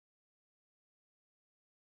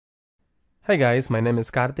Hi guys, my name is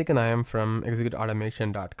Karthik and I am from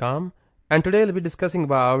ExecuteAutomation.com, and today we'll be discussing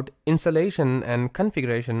about installation and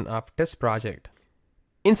configuration of TestProject.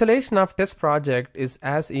 Installation of TestProject is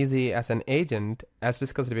as easy as an agent. As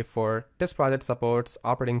discussed before, TestProject supports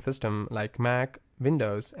operating system like Mac,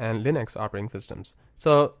 Windows, and Linux operating systems.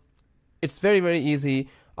 So it's very easy.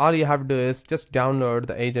 All you have to do is just download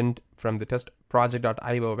the agent from the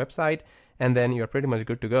testproject.io website, and then you're pretty much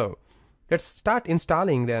good to go. Let's start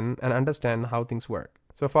installing then and understand how things work.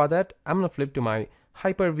 So for that, I'm going to flip to my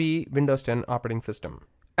Hyper-V Windows 10 operating system.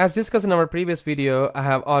 As discussed in our previous video, I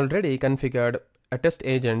have already configured a test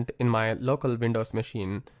agent in my local Windows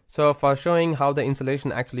machine. So for showing how the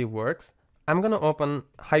installation actually works, I'm going to open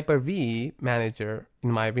Hyper-V Manager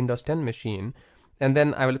in my Windows 10 machine, and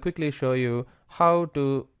then I will quickly show you how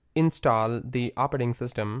to install the operating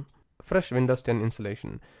system fresh Windows 10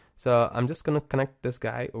 installation. So I'm just going to connect this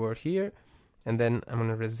guy over here, and then I'm going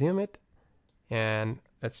to resume it, and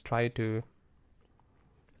let's try to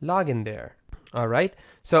log in there. All right,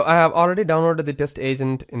 so I have already downloaded the test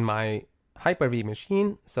agent in my Hyper-V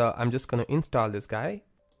machine, so I'm just going to install this guy.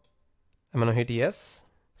 I'm going to hit yes.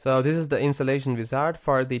 So this is the installation wizard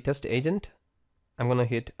for the test agent. I'm going to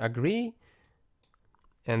hit agree,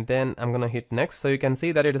 and then I'm going to hit next. So you can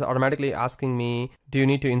see that it is automatically asking me, do you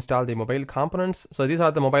need to install the mobile components? So these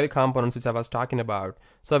are the mobile components which I was talking about.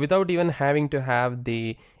 So without even having to have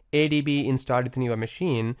the ADB installed within your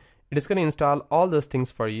machine, it is going to install all those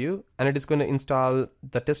things for you, and it is going to install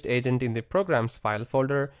the test agent in the programs file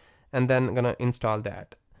folder, and then going to install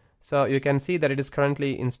that. So you can see that it is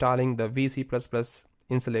currently installing the VC++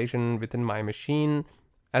 installation within my machine.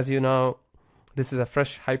 As you know, this is a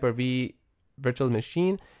fresh Hyper-V virtual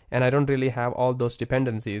machine, and I don't really have all those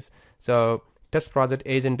dependencies. So TestProject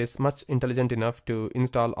agent is much intelligent enough to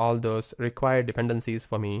install all those required dependencies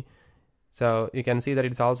for me. So you can see that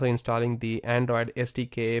it's also installing the Android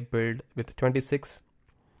SDK build with 26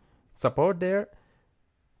 support there.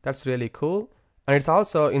 That's really cool. And it's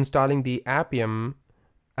also installing the Appium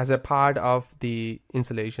as a part of the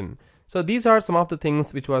installation. So these are some of the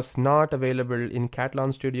things which was not available in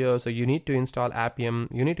Catalan Studio. So you need to install Appium,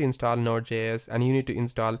 you need to install Node.js, and you need to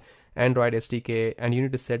install Android SDK, and you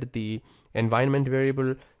need to set the environment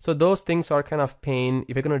variable. So those things are kind of pain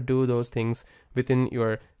if you're going to do those things within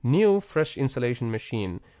your new fresh installation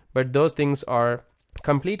machine. But those things are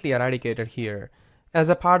completely eradicated here. As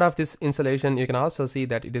a part of this installation, you can also see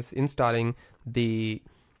that it is installing the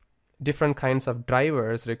different kinds of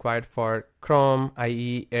drivers required for Chrome,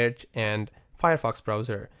 IE, Edge, and Firefox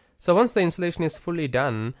browser. So once the installation is fully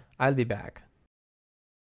done, I'll be back.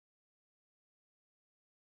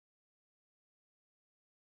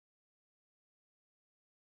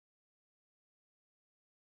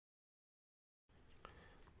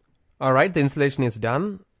 All right, the installation is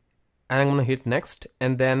done, and I'm going to hit next,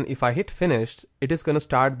 and then if I hit finished, it is going to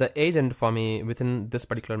start the agent for me within this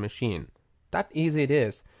particular machine. That easy it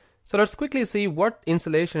is. So let's quickly see what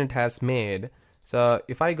installation it has made. So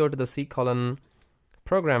if I go to the C: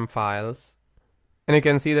 program files, and you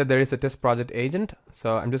can see that there is a TestProject agent.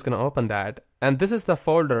 So I'm just going to open that, and this is the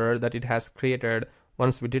folder that it has created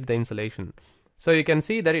once we did the installation. So you can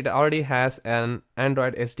see that it already has an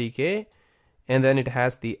Android SDK, and then it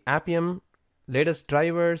has the Appium latest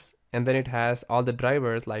drivers, and then it has all the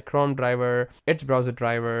drivers like Chrome driver, Edge browser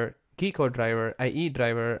driver, Geeko driver, IE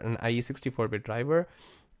driver, and IE 64-bit driver.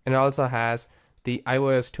 And it also has the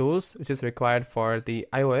iOS tools, which is required for the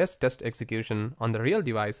iOS test execution on the real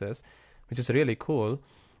devices, which is really cool.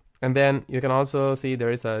 And then you can also see there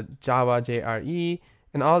is a Java JRE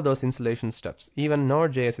and all those installation steps. Even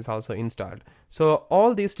Node.js is also installed. So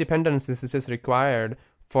all these dependencies which is required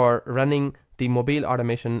for running the mobile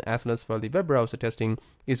automation as well as for the web browser testing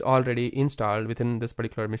is already installed within this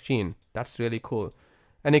particular machine. That's really cool.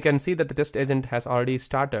 And you can see that the test agent has already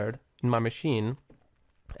started in my machine.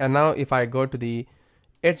 And now if I go to the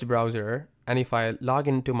Edge browser, and if I log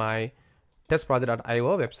into my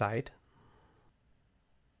testproject.io website,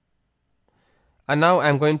 and now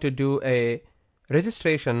I'm going to do a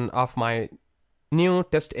registration of my new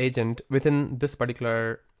test agent within this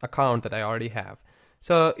particular account that I already have.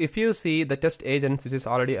 So if you see the test agent which is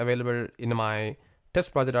already available in my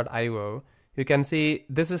testproject.io, you can see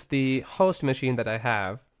this is the host machine that I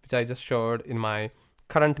have, which I just showed in my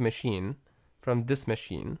current machine from this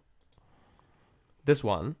machine, this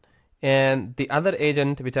one. And the other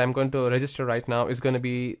agent which I'm going to register right now is going to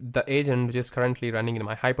be the agent which is currently running in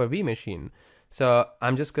my Hyper-V machine. So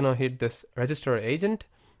I'm just going to hit this register agent,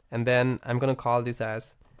 and then I'm going to call this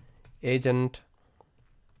as agent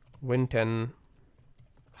Win10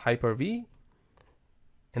 Hyper-V,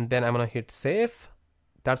 and then I'm going to hit save.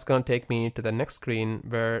 that's going to take me to the next screen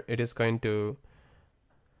where it is going to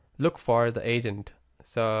look for the agent.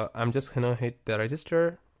 So I'm just going to hit the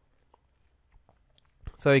register.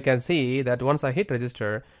 So you can see that once I hit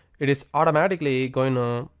register, it is automatically going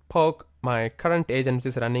to poke my current agent which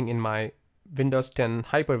is running in my Windows 10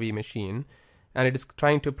 Hyper-V machine, and it is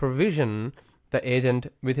trying to provision the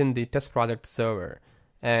agent within the test project server.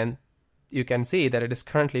 And you can see that it is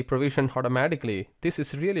currently provisioned automatically. This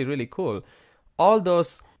is really, really cool. All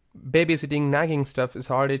those babysitting, nagging stuff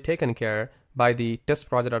is already taken care by the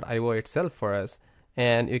testproject.io itself for us.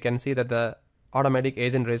 And you can see that the automatic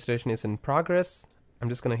agent registration is in progress. I'm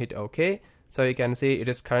just going to hit OK. So you can see it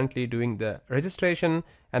is currently doing the registration,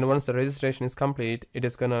 and once the registration is complete, it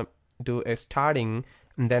is going to do a starting,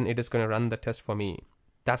 and then it is going to run the test for me.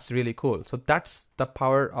 That's really cool. So that's the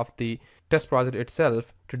power of the test project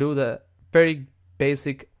itself to do the very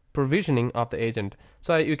basic provisioning of the agent.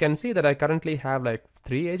 So you can see that I currently have like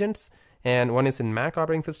 3 agents, and one is in Mac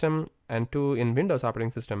operating system and 2 in Windows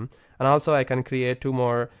operating system, and also I can create 2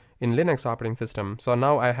 more in Linux operating system. So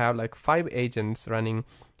now I have like 5 agents running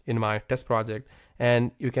in my test project,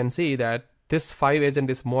 and you can see that this 5 agent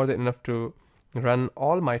is more than enough to run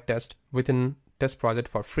all my tests within test project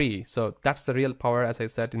for free. So that's the real power, as I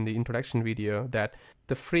said in the introduction video, that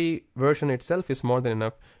the free version itself is more than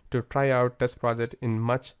enough to try out test project in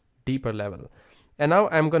much deeper level. And now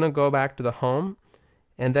I'm going to go back to the home,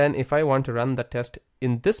 and then if I want to run the test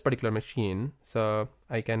in this particular machine, so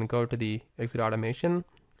I can go to the ExecuteAutomation,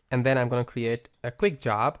 and then I'm going to create a quick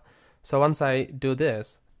job. So once I do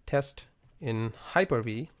this, test in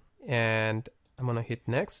Hyper-V, and I'm going to hit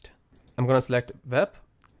next. I'm going to select web,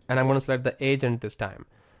 and I'm going to select the agent this time.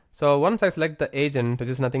 So once I select the agent, which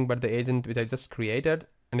is nothing but the agent which I just created,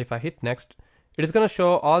 and if I hit next, it is going to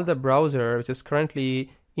show all the browser which is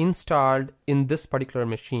currently installed in this particular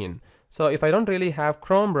machine. So if I don't really have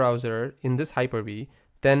Chrome browser in this Hyper-V,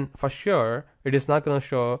 then for sure it is not going to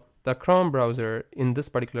show the Chrome browser in this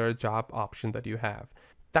particular job option that you have.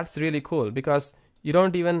 That's really cool, because you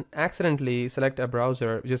don't even accidentally select a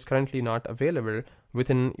browser which is currently not available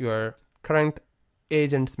within your current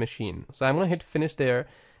agent's machine. So I'm going to hit finish there,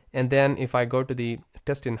 and then if I go to the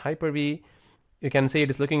test in Hyper-V, you can see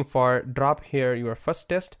it is looking for drop here your first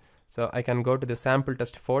test. So I can go to the sample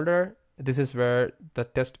test folder. This is where the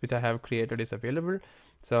test which I have created is available.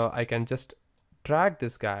 So I can just drag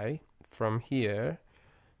this guy from here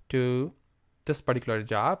to this particular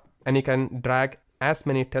job, and you can drag as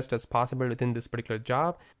many tests as possible within this particular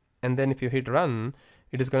job, and then if you hit run,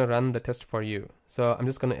 it is going to run the test for you. So I'm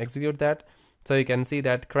just going to execute that. So you can see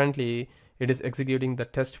that currently it is executing the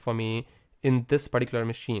test for me in this particular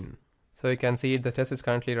machine. So you can see the test is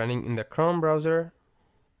currently running in the Chrome browser.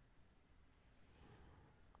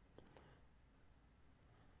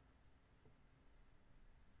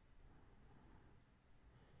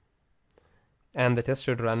 And the test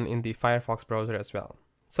should run in the Firefox browser as well.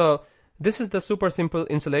 So this is the super simple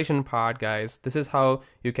installation part, guys. This is how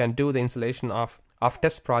you can do the installation of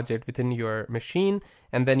test project within your machine,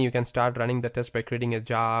 and then you can start running the test by creating a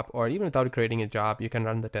job, or even without creating a job, you can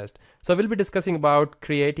run the test. So we'll be discussing about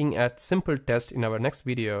creating a simple test in our next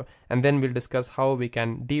video, and then we'll discuss how we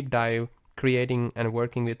can deep dive creating and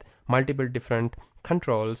working with multiple different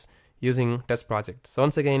controls using test projects. So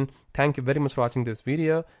once again, thank you very much for watching this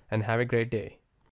video, and have a great day.